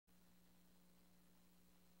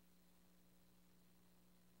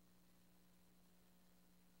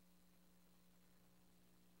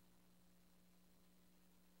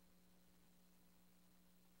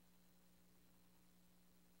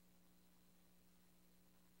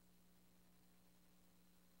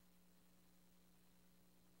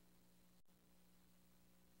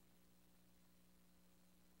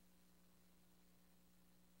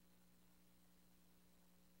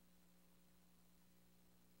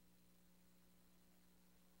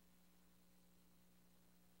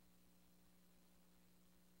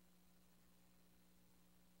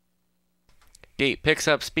Gate picks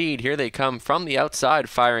up speed. Here they come from the outside,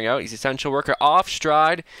 firing out. He's Essential Worker off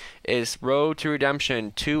stride. Is Road to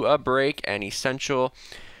Redemption to a break, and Essential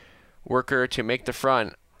Worker to make the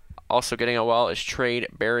front. Also getting a well is Trade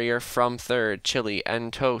Barrier from third. Chili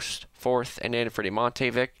and Toast fourth and in for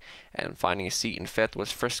DeMontevic. And finding a seat in fifth was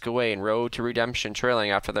Friskaway and Road to Redemption, trailing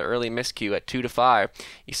after the early miscue at 2-5.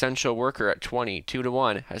 Essential Worker at 20,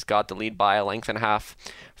 2-1, has got the lead by a length and a half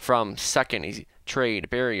from second. Trade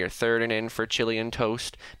Barrier third and in for Chili and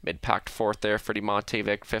Toast. Mid-packed fourth there for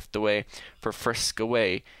DeMontevic. Fifth away for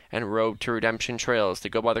Friskaway. And Road to Redemption trails. They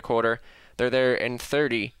go by the quarter. They're there in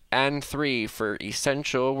 30 and 3 for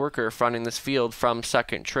Essential Worker fronting this field from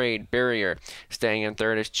second. Trade Barrier. Staying in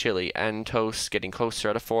third is Chili and Toast. Getting closer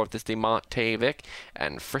out of fourth is DeMontevic.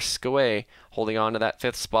 And Friskaway holding on to that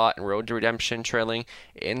fifth spot. And Road to Redemption trailing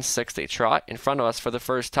in sixth. They trot in front of us for the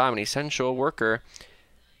first time. An Essential Worker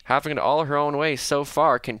having it all her own way so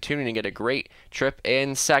far, continuing to get a great trip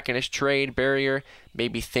in second is Trade Barrier.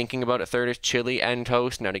 Maybe thinking about it. Third is Chili and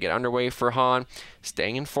Toast. Now to get underway for Han.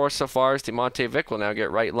 Staying in fourth so far is DeMontevic. Will now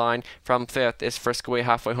get right line from fifth. Is Friskaway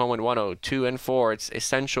halfway home in 102 and 4. It's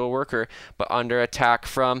Essential Worker, but under attack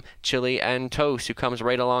from Chili and Toast, who comes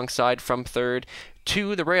right alongside from third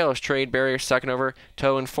to the rails. Trade Barrier second over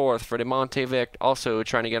toe in fourth for DeMontevic. Also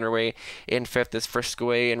trying to get underway in fifth is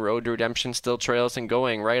Friskaway, and Road to Redemption still trails, and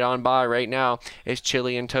going right on by right now is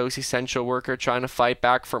Chili and Toast. Essential Worker trying to fight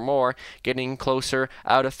back for more. Getting closer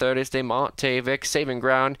out of third is DeMontevic. Saving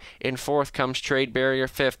ground in fourth comes Trade Barrier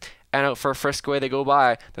fifth. And out for Friskaway they go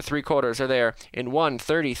by. The three quarters are there in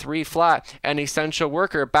 1:33 flat. And Essential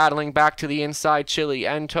Worker battling back to the inside. Chili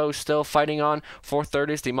and Toast still fighting on. For third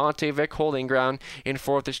is DeMontevic holding ground. In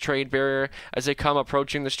fourth is Trade Barrier as they come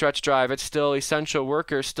approaching the stretch drive. It's still Essential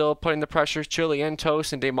Worker still putting the pressure. Chili and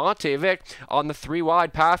Toast and DeMontevic on the three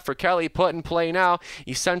wide path for Kelly. Put in play now.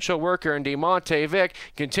 Essential Worker and DeMontevic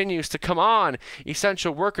continues to come on.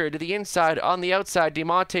 Essential Worker to the inside, on the outside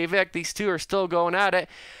DeMontevic. These two are still going at it.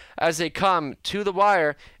 As they come to the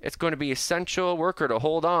wire, it's going to be Essential Worker to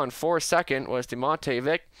hold on. For second was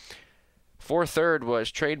DeMontevic. For third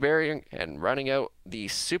was Trade Barrier, and running out the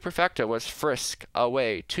superfecta was Frisk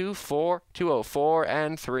away. 2-4, 204,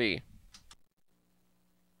 and 3.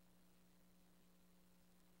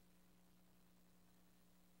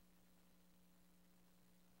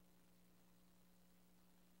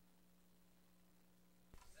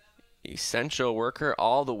 Essential Worker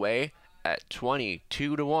all the way at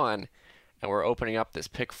 22-1, and we're opening up this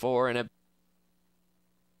pick 4 in a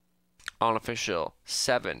unofficial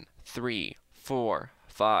 7, 3, 4,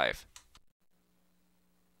 5.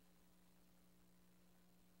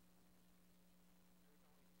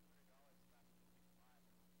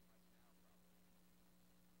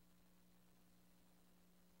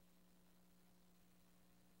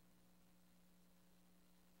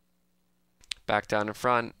 Back down in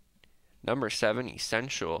front, number 7,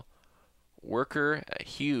 Essential Worker. A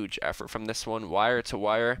huge effort from this one, wire to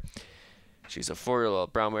wire. She's a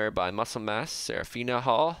 4-year-old brown mare by Muscle Mass, Serafina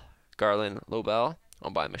Hall, Garland Lobel,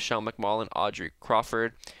 owned by Michelle McMullen, Audrey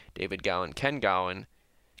Crawford, David Gowan, Kenneth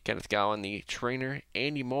Gowan, the trainer,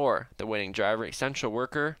 Andy Moore, the winning driver. Essential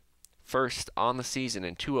Worker, first on the season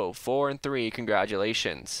in 204 and 3.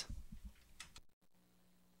 Congratulations.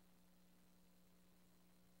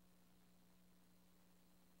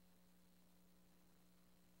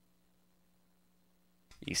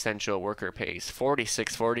 Essential Worker pays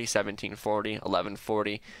 $46.40, $17.40,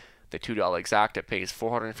 $11.40. The $2 exacta pays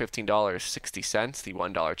 $415.60. The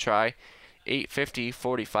 $1 try, $8.50,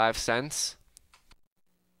 45 cents.